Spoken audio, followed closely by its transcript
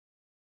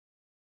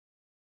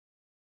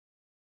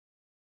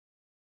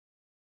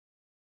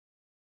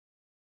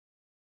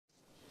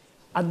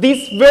At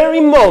this very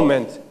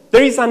moment,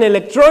 there is an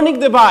electronic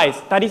device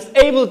that is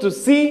able to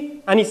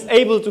see and is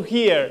able to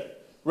hear,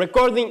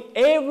 recording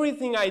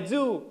everything I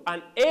do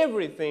and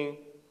everything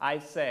I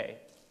say.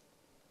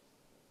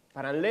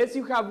 But unless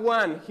you have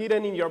one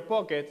hidden in your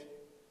pocket,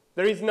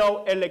 there is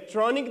no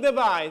electronic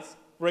device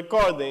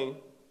recording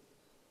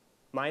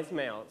my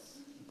smells.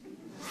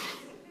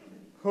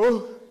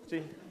 Oh,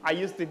 gee, I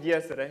used it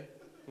yesterday.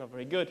 Not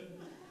very good.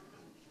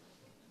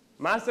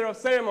 Master of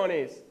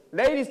ceremonies,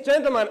 ladies,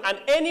 gentlemen, and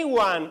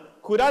anyone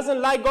who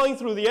doesn't like going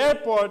through the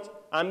airport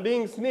and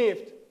being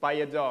sniffed by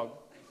a dog.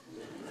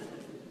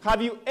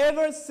 Have you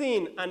ever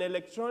seen an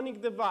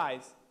electronic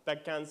device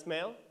that can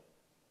smell?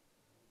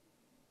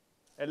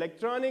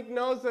 Electronic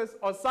noses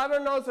or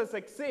cyber noses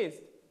exist,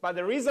 but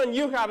the reason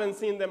you haven't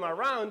seen them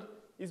around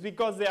is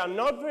because they are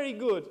not very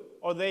good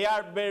or they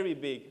are very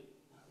big.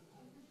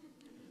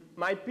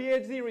 My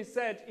PhD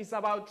research is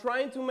about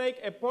trying to make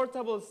a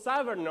portable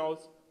cyber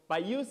nose by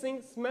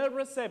using smell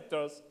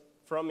receptors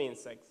from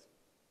insects.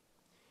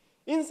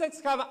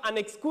 Insects have an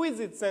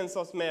exquisite sense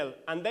of smell,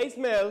 and they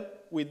smell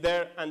with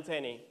their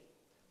antennae.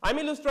 I'm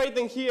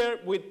illustrating here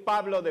with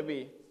Pablo the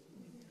bee.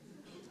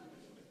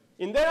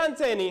 In their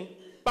antennae,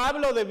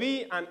 Pablo the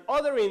bee and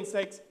other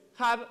insects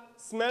have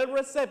smell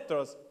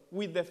receptors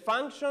with the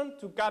function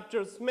to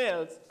capture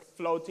smells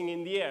floating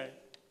in the air.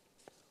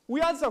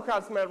 We also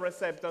have smell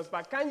receptors,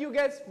 but can you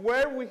guess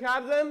where we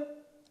have them?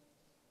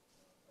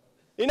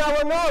 In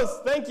our nose,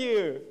 thank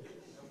you.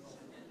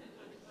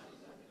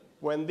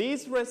 When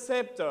these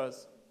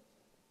receptors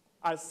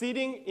are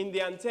sitting in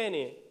the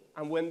antennae,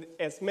 and when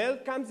a smell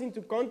comes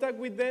into contact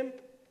with them,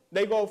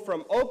 they go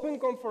from open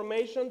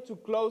conformation to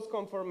closed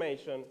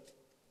conformation.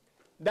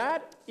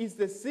 That is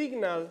the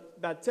signal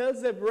that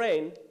tells the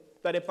brain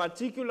that a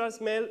particular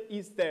smell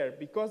is there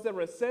because the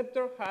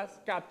receptor has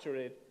captured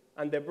it,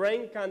 and the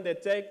brain can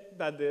detect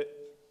that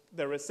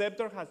the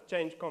receptor has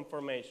changed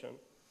conformation.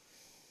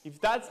 If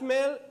that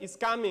smell is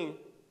coming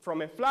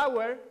from a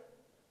flower,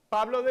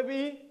 Pablo the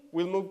bee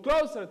will move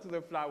closer to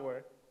the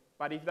flower.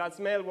 But if that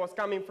smell was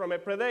coming from a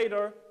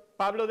predator,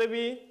 Pablo the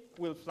bee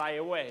will fly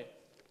away.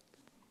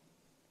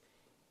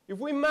 If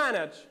we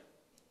manage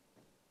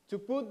to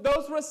put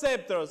those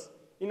receptors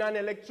in an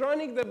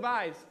electronic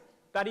device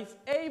that is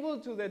able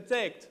to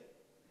detect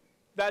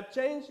that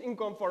change in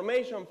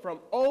conformation from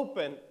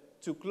open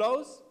to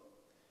close,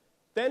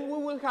 then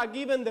we will have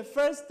given the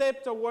first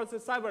step towards the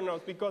cyber nose,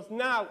 because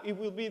now it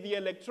will be the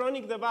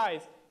electronic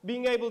device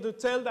being able to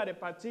tell that a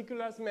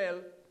particular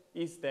smell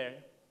is there.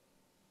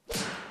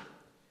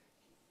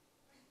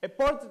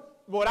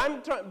 What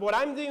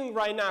I'm doing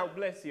right now,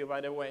 bless you, by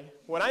the way,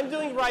 what I'm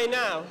doing right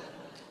now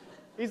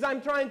is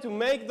I'm trying to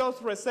make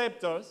those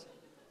receptors,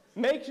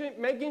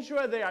 making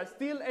sure they are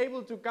still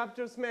able to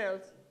capture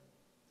smells,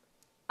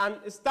 and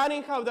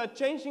studying how that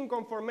change in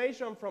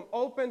conformation from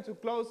open to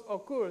close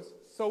occurs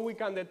so we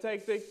can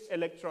detect it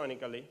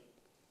electronically.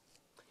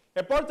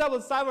 A portable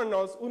cyber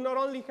nose will not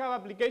only have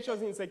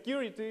applications in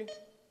security,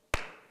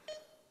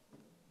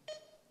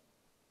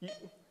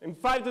 in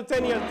 5 to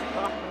 10 years,